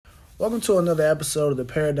Welcome to another episode of the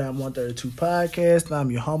Paradigm 132 podcast. I'm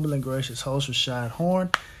your humble and gracious host, Rashad Horn.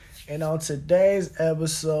 And on today's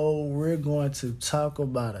episode, we're going to talk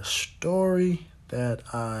about a story that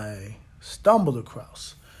I stumbled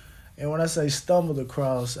across. And when I say stumbled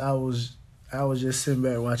across, I was just sitting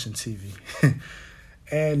back watching TV.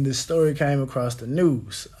 And the story came across the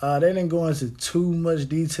news. They didn't go into too much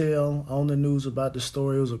detail on the news about the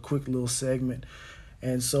story. It was a quick little segment.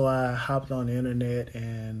 And so I hopped on the internet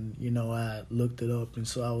and, I looked it up. And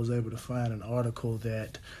so I was able to find an article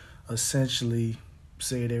that essentially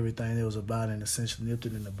said everything it was about and essentially nipped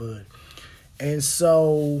it in the bud. And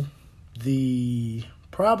so the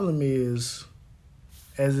problem is,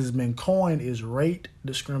 as it's been coined, is rate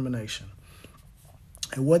discrimination.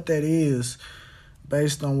 And what that is,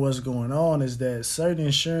 based on what's going on, is that certain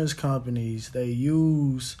insurance companies, they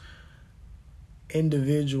use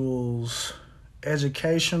individuals'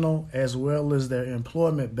 educational as well as their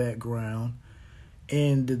employment background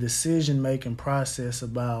in the decision-making process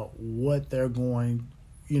about what they're going,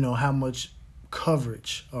 how much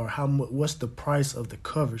coverage or what's the price of the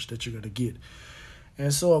coverage that you're going to get.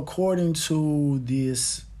 And so according to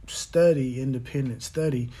this independent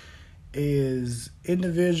study, is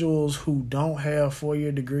individuals who don't have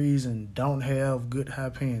 4-year degrees and don't have good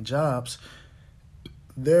high-paying jobs,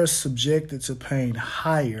 they're subjected to paying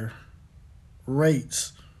higher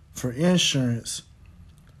rates for insurance,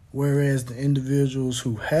 whereas the individuals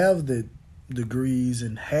who have the degrees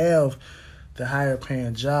and have the higher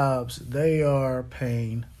paying jobs, they are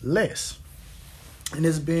paying less. And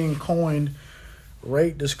it's being coined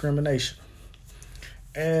rate discrimination.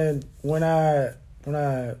 And when I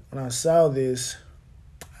saw this,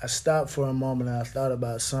 I stopped for a moment and I thought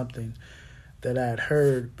about something that I had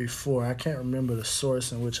heard before. I can't remember the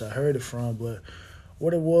source in which I heard it from, but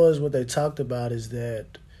what they talked about is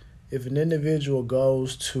that if an individual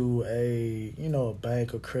goes to a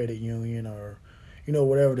bank or credit union or,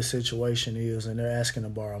 whatever the situation is, and they're asking to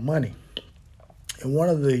borrow money, and one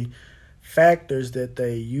of the factors that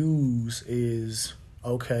they use is,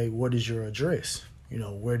 okay, what is your address?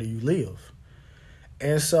 Where do you live?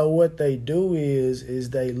 And so what they do is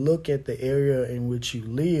they look at the area in which you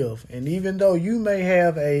live, and even though you may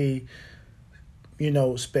have a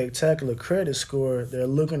spectacular credit score, they're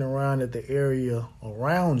looking around at the area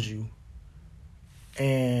around you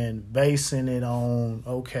and basing it on,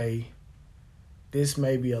 okay, this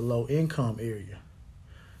may be a low income area.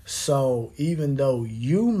 So even though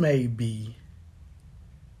you may be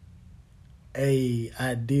a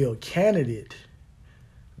ideal candidate,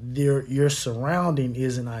 your surrounding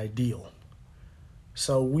isn't ideal.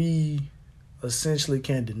 So we essentially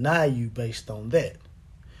can deny you based on that.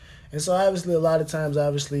 And so obviously, a lot of times,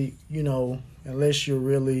 unless you're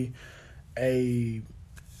really a,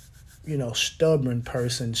 stubborn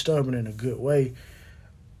person, stubborn in a good way,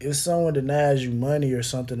 if someone denies you money or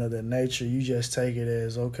something of that nature, you just take it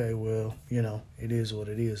as, okay, well, it is what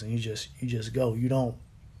it is. And you just go. You don't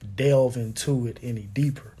delve into it any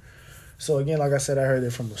deeper. So again, like I said, I heard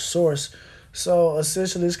it from a source. So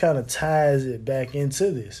essentially, this kind of ties it back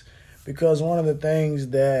into this, because one of the things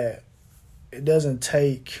that it doesn't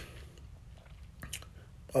take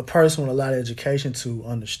a person with a lot of education to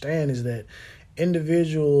understand is that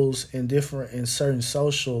individuals in certain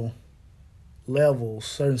social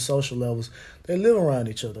levels, they live around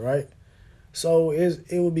each other, right? So it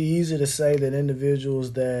would be easy to say that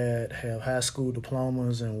individuals that have high school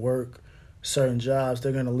diplomas and work certain jobs,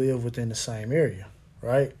 they're going to live within the same area,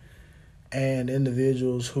 right? And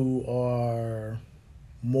individuals who are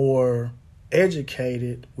more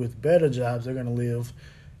educated with better jobs, they're going to live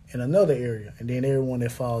in another area, and then everyone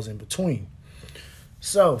that falls in between.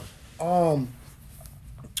 So,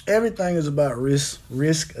 everything is about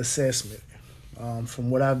risk assessment. From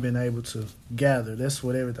what I've been able to gather, that's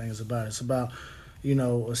what everything is about. It's about,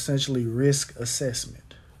 essentially risk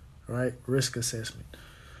assessment, right? Risk assessment.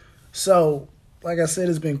 So, like I said,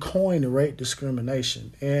 it's been coined rate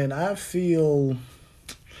discrimination, and I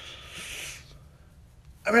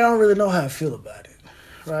don't really know how I feel about it,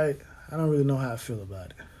 right? I don't really know how I feel about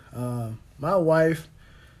it. My wife,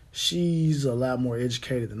 she's a lot more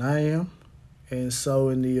educated than I am. And so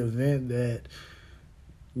in the event that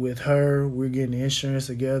with her, we're getting insurance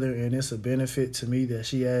together and it's a benefit to me that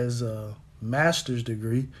she has a master's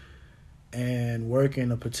degree and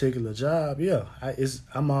working a particular job,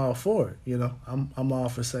 I'm all for it. I'm all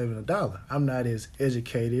for saving a dollar. I'm not as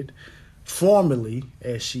educated formally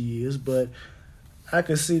as she is, but I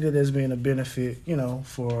could see that as being a benefit,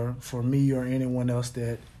 for me or anyone else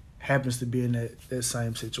that happens to be in that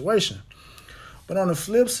same situation. But on the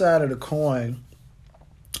flip side of the coin,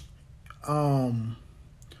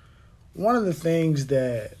 one of the things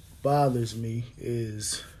that bothers me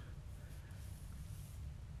is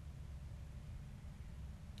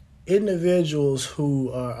individuals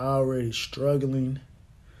who are already struggling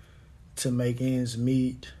to make ends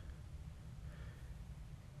meet.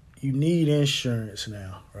 You need insurance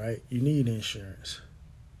now, right? You need insurance.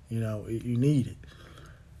 You need it.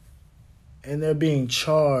 And they're being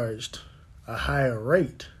charged a higher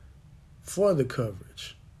rate for the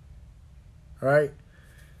coverage, right?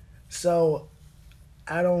 So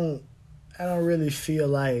I don't really feel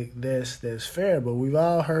like that's fair, but we've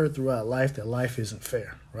all heard throughout life that life isn't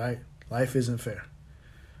fair, right? Life isn't fair.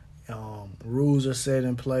 Rules are set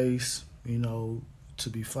in place, to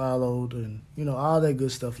be followed, and all that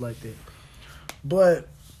good stuff like that. But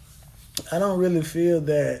I don't really feel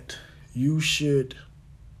that you should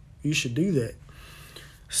do that.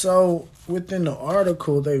 So within the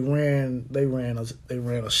article, they ran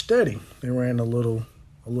a study. They ran a little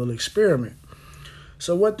experiment.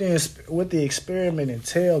 So what the experiment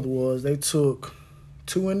entailed was they took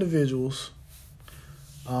two individuals,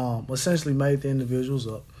 essentially made the individuals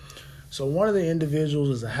up. So one of the individuals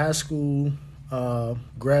is a high school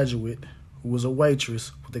graduate who was a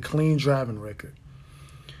waitress with a clean driving record.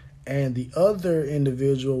 And the other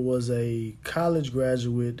individual was a college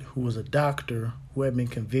graduate who was a doctor who had been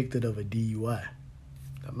convicted of a DUI.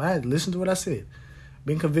 Listen to what I said.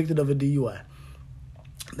 Been convicted of a DUI.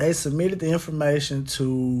 They submitted the information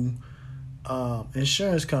to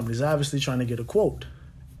insurance companies, obviously trying to get a quote.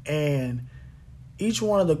 And each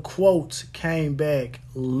one of the quotes came back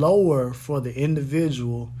lower for the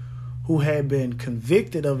individual who had been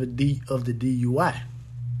convicted of the DUI.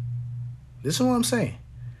 Listen to what I'm saying.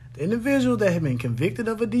 The individual that had been convicted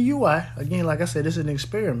of a DUI, again, like I said, this is an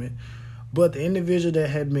experiment, but the individual that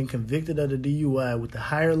had been convicted of the DUI with the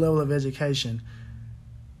higher level of education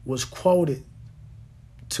was quoted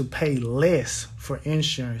to pay less for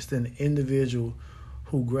insurance than the individual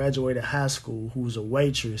who graduated high school, who was a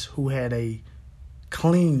waitress, who had a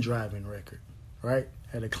clean driving record, right?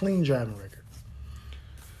 Had a clean driving record.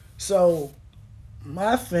 So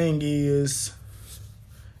my thing is,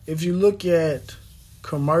 if you look at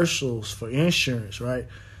commercials for insurance, right,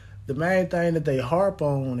 the main thing that they harp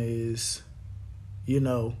on is,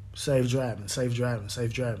 safe driving, safe driving,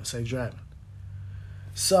 safe driving, safe driving.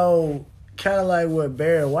 So kind of like what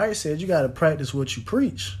Barry White said, you got to practice what you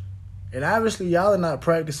preach. And obviously y'all are not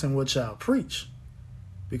practicing what y'all preach,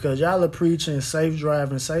 because y'all are preaching safe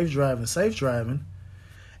driving, safe driving, safe driving.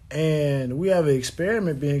 And we have an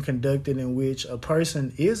experiment being conducted in which a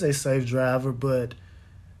person is a safe driver, but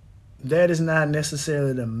that is not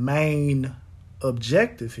necessarily the main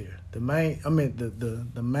objective here. The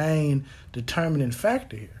main determining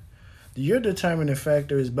factor here. Your determining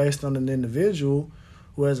factor is based on an individual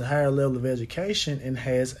who has a higher level of education and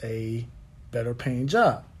has a better paying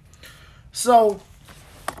job. So,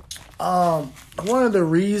 one of the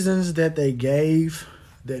reasons that they gave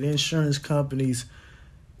that insurance companies,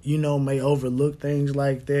 may overlook things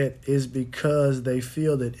like that is because they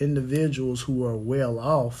feel that individuals who are well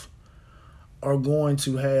off are going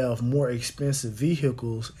to have more expensive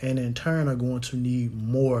vehicles and in turn are going to need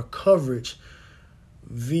more coverage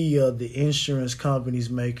via the insurance companies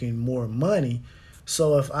making more money.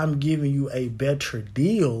 So if I'm giving you a better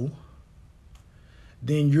deal,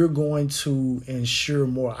 then you're going to insure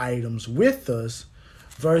more items with us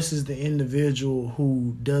versus the individual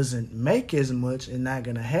who doesn't make as much and not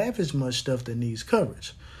going to have as much stuff that needs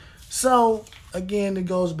coverage. So again, it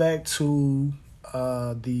goes back to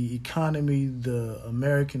the economy, the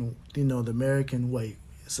American way.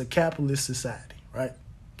 It's a capitalist society, right?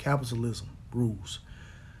 Capitalism rules.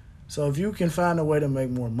 So if you can find a way to make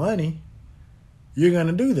more money, you're going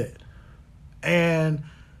to do that. And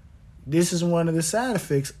this is one of the side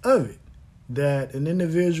effects of it, that an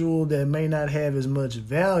individual that may not have as much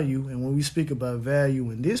value, and when we speak about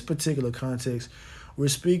value in this particular context, we're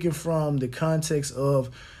speaking from the context of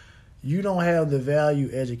you don't have the value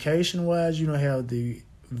education-wise, you don't have the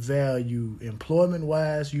value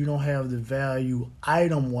employment-wise, you don't have the value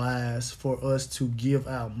item-wise for us to give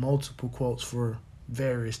out multiple quotes for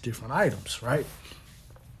various different items, right?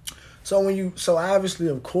 So obviously,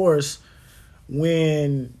 of course,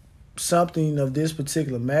 when something of this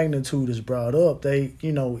particular magnitude is brought up, they,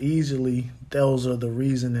 easily, those are the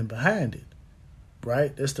reasoning behind it,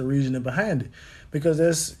 right? That's the reasoning behind it. Because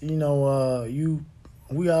that's,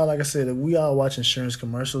 we all, like I said, we all watch insurance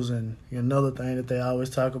commercials, and another thing that they always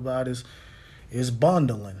talk about is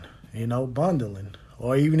bundling, bundling.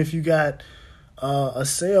 Or even if you got a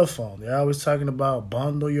cell phone, they're always talking about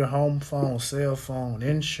bundle your home phone, cell phone,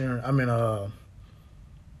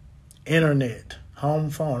 internet, home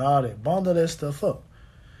phone, all that. Bundle that stuff up.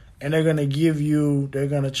 And they're going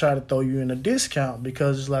to try to throw you in a discount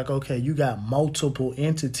because it's like, okay, you got multiple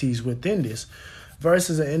entities within this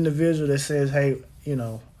versus an individual that says, hey,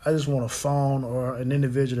 I just want a phone, or an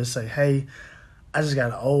individual that say, hey, I just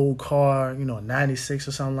got an old car, a 96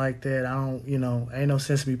 or something like that. I don't, ain't no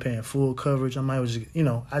sense in me paying full coverage. I might just,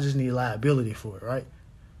 I just need liability for it, right?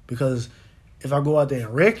 Because if I go out there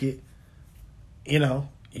and wreck it, y'all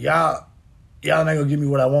not gonna give me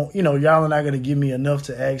what I want. Y'all are not gonna give me enough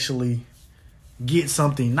to actually get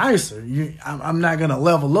something nicer. I'm not gonna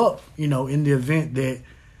level up, in the event that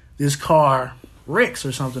this car wrecks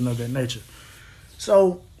or something of that nature.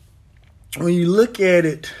 So when you look at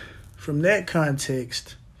it from that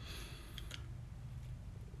context,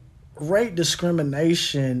 rate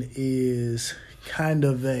discrimination is kind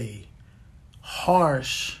of a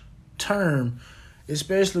harsh term,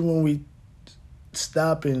 especially when we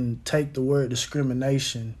stop and take the word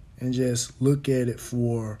discrimination and just look at it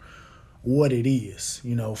for what it is,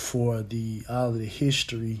 for all of the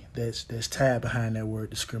history that's tied behind that word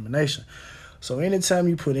discrimination. So anytime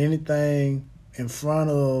you put anything in front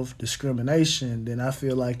of discrimination, then I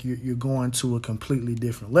feel like you're going to a completely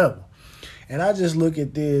different level. And I just look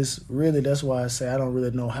at this, really, that's why I say I don't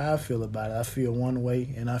really know how I feel about it. I feel one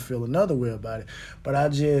way and I feel another way about it. But I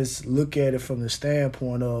just look at it from the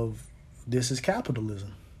standpoint of this is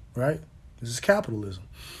capitalism, right? This is capitalism.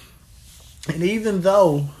 And even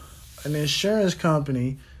though an insurance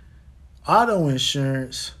company, auto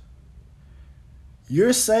insurance,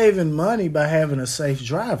 you're saving money by having a safe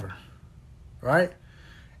driver, right?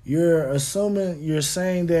 You're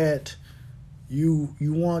saying that you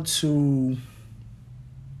want to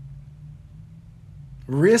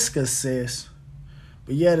risk assess,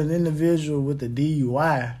 but yet an individual with a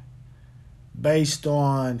DUI, based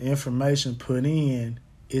on information put in,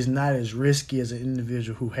 is not as risky as an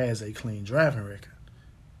individual who has a clean driving record.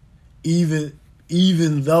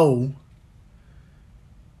 Even though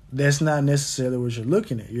that's not necessarily what you're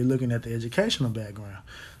looking at. You're looking at the educational background.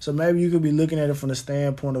 So maybe you could be looking at it from the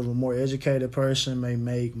standpoint of a more educated person may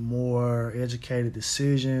make more educated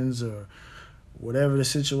decisions or whatever the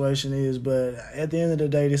situation is. But at the end of the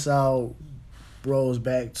day, this all rolls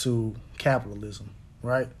back to capitalism,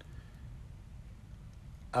 right?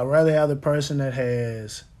 I'd rather have the person that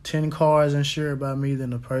has 10 cars insured by me than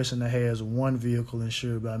the person that has one vehicle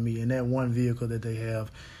insured by me, and that one vehicle that they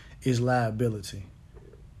have is liability.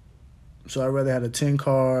 So I'd rather have the 10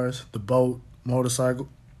 cars, the boat, motorcycle,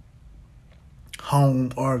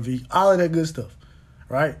 home, RV, all of that good stuff,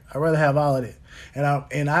 right? I'd rather have all of that.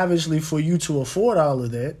 And obviously for you to afford all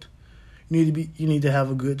of that, you need to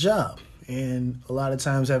have a good job. And a lot of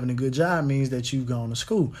times having a good job means that you've gone to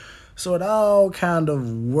school. So it all kind of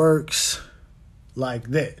works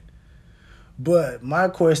like that. But my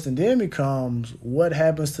question then becomes, what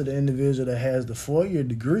happens to the individual that has the 4-year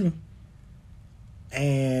degree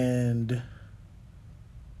and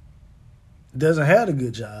doesn't have a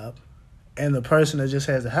good job, and the person that just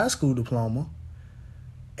has a high school diploma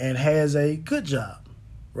and has a good job,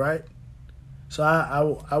 right? So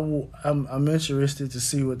I'm interested to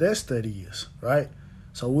see what that study is, right?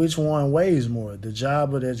 So which one weighs more, the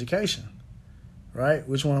job or the education, right?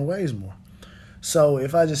 Which one weighs more? So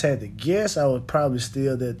if I just had to guess, I would probably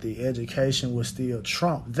still that the education would still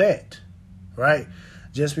trump that, right?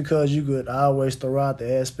 Just because you could always throw out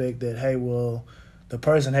the aspect that, hey, well, the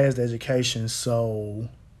person has the education, so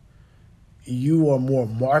you are more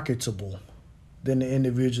marketable than the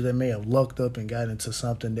individual that may have lucked up and got into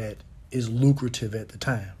something that is lucrative at the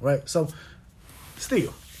time, right? So,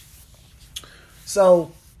 still.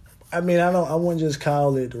 So, I wouldn't just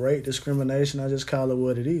call it rate discrimination. I just call it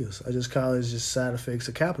what it is. I just call it just side effects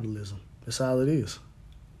of capitalism. That's all it is.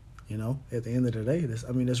 At the end of the day,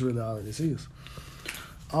 that's really all this is.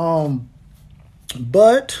 But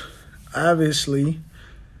obviously,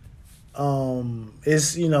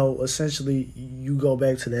 it's, essentially you go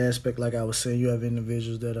back to the aspect, like I was saying, you have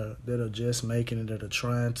individuals that are just making it, that are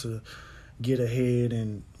trying to get ahead,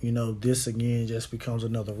 and, this again just becomes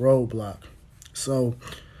another roadblock. So,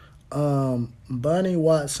 Bonnie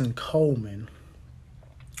Watson Coleman,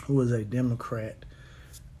 who is a Democrat,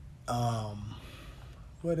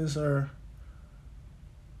 what is her?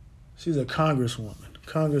 She's a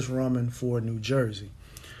congresswoman for New Jersey.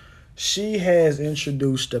 She has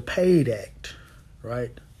introduced the PAID Act,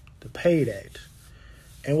 right? The PAID Act.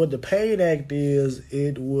 And what the PAID Act is,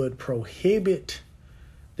 it would prohibit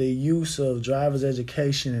the use of driver's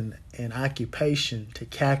education and occupation to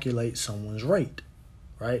calculate someone's rate,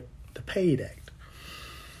 right? The PAID Act.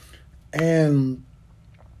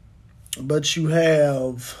 But you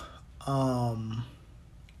have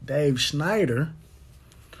Dave Schneider,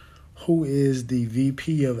 who is the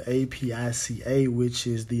VP of APICA, which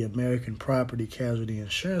is the American Property Casualty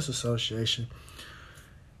Insurance Association,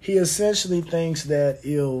 he essentially thinks that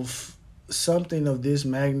if something of this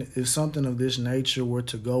nature were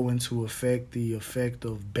to go into effect, the effect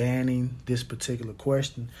of banning this particular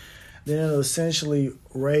question, then it'll essentially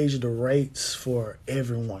raise the rates for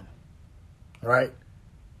everyone, right?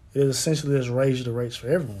 It essentially just raise the rates for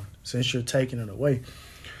everyone since you're taking it away.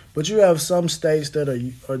 But you have some states that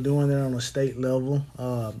are doing it on a state level.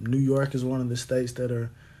 New York is one of the states that are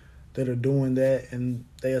doing that, and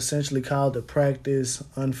they essentially call the practice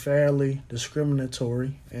unfairly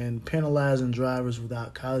discriminatory and penalizing drivers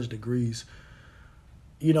without college degrees.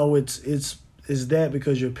 You know, it's that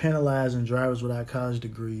because you're penalizing drivers without college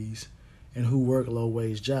degrees and who work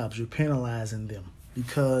low-wage jobs. You're penalizing them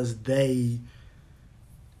because they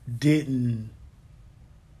didn't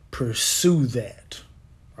pursue that,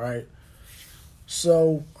 right?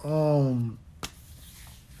 So,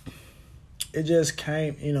 it just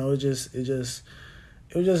came, it was just an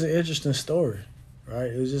interesting story, right?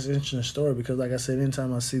 It was just an interesting story because, like I said,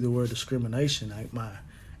 anytime I see the word discrimination, my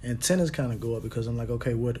antennas kind of go up because I'm like,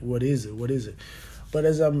 okay, what is it? What is it? But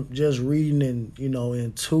as I'm just reading and,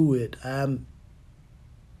 into it,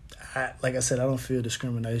 like I said, I don't feel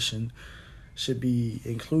discrimination should be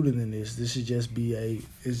included in this. This should just be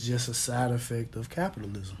it's just a side effect of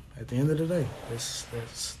capitalism. At the end of the day,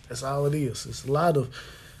 that's all it is. It's a lot of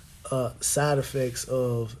side effects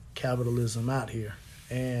of capitalism out here.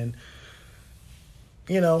 And,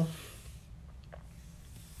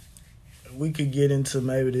 we could get into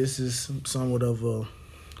maybe this is somewhat of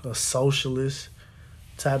a socialist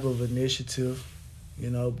type of initiative,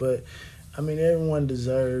 but I mean, everyone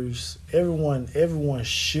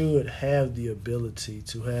should have the ability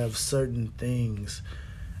to have certain things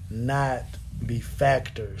not be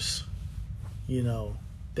factors,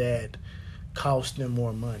 that cost them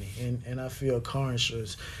more money. And I feel car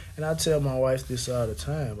insurance, and I tell my wife this all the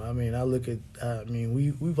time. I mean,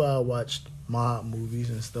 we've all watched mob movies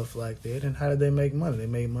and stuff like that, and how did they make money? They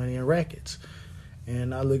made money in rackets.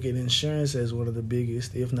 And I look at insurance as one of the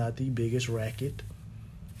biggest, if not the biggest racket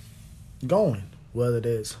going, whether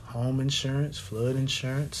that's home insurance, flood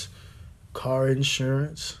insurance, car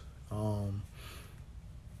insurance,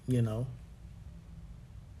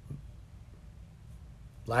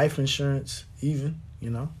 life insurance even,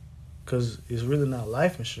 because it's really not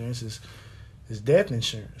life insurance, it's death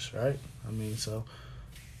insurance, right? I mean, so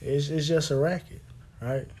it's just a racket,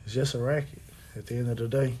 right? It's just a racket at the end of the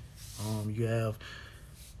day. You have,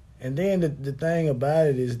 and then the thing about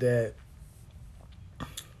it is that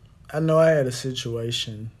I know I had a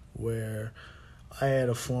situation where I had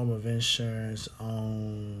a form of insurance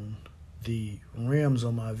on the rims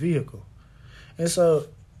on my vehicle. And so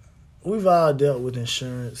we've all dealt with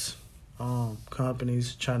insurance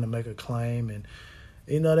companies trying to make a claim, and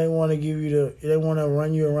they want to they want to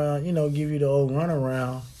run you around, give you the old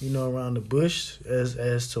runaround, around the bush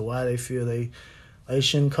as to why they feel they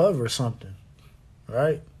shouldn't cover something,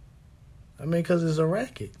 right? I mean, because it's a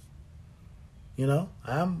racket.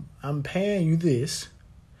 I'm paying you this,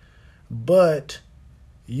 but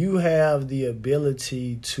you have the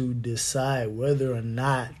ability to decide whether or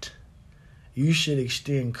not you should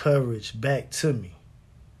extend coverage back to me.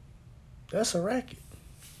 That's a racket,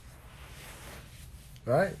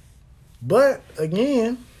 right? But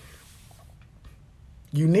again,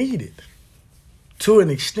 you need it to an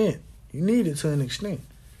extent. You need it to an extent.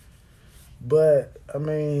 But I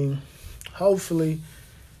mean, hopefully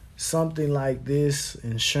something like this,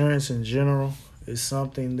 insurance in general, is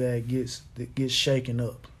something that gets shaken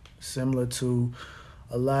up, similar to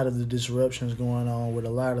a lot of the disruptions going on with a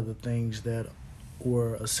lot of the things that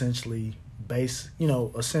were essentially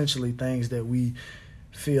essentially things that we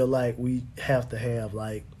feel like we have to have,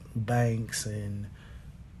 like banks and,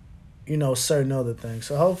 certain other things.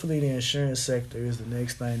 So hopefully the insurance sector is the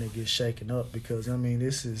next thing that gets shaken up because, I mean,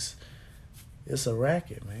 it's a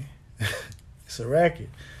racket, man. It's a racket.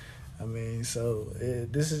 I mean, so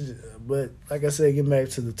but like I said, getting back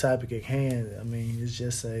to the topic at hand, I mean, it's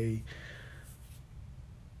just a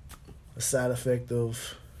side effect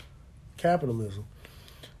of capitalism.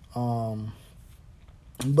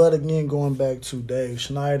 But again, going back to Dave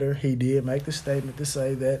Schneider, he did make the statement to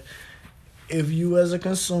say that if you as a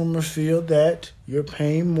consumer feel that you're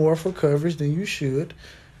paying more for coverage than you should,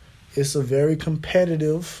 it's a very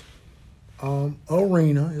competitive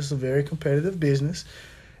arena. It's a very competitive business.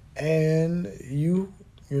 And you're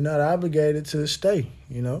not obligated to stay,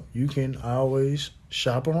 You can always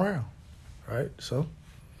shop around, right? So,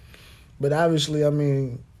 but obviously, I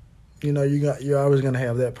mean, you're always gonna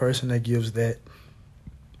have that person that gives that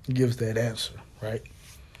answer, right?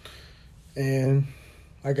 And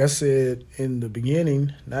like I said in the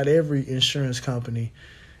beginning, not every insurance company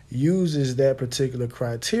uses that particular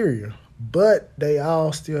criteria, but they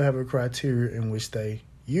all still have a criteria in which they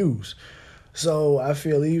use. So I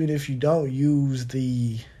feel even if you don't use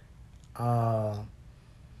the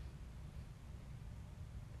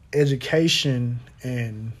education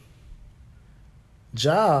and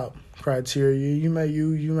job criteria, you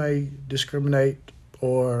may discriminate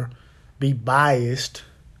or be biased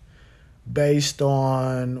based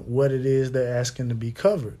on what it is they're asking to be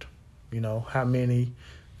covered. How many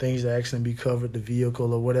things are actually be covered, the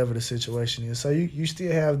vehicle or whatever the situation is. So you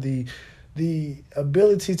still have the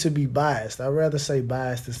ability to be biased. I'd rather say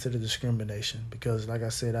biased instead of discrimination because, like I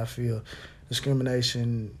said, I feel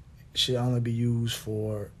discrimination should only be used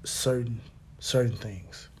for certain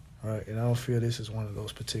things, right? And I don't feel this is one of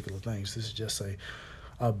those particular things. This is just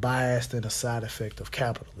a bias and a side effect of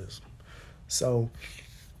capitalism. So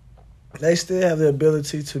they still have the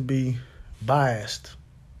ability to be biased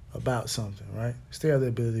about something, right? Still have the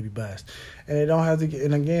ability to be biased, and they don't have to.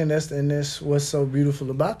 And again, that's what's so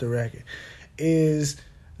beautiful about the racket is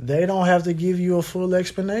they don't have to give you a full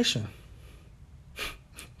explanation.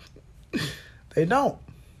 They don't,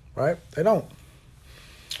 right? They don't.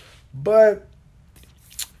 But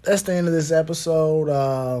that's the end of this episode.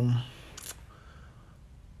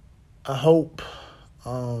 I hope.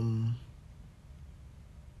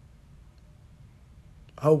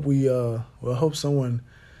 Hope someone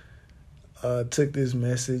took this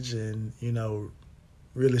message and,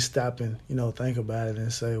 really stop and, think about it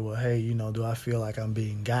and say, well, hey, do I feel like I'm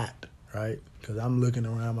being got, right? Because I'm looking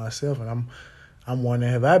around myself and I'm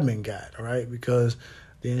wondering, have I been got, right? Because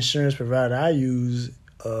the insurance provider I use,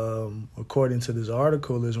 according to this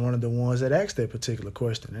article, is one of the ones that asked that particular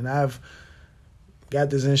question. And I've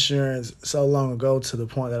got this insurance so long ago to the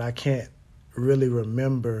point that I can't really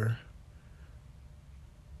remember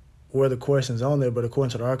where the questions on there, but according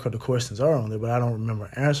to the article, the questions are on there, but I don't remember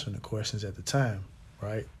answering the questions at the time,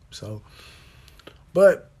 right? So,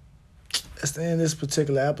 but that's the end of this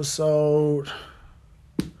particular episode.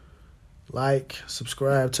 Like,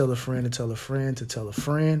 subscribe, tell a friend to tell a friend to tell a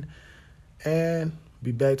friend, and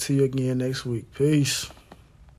be back to you again next week. Peace.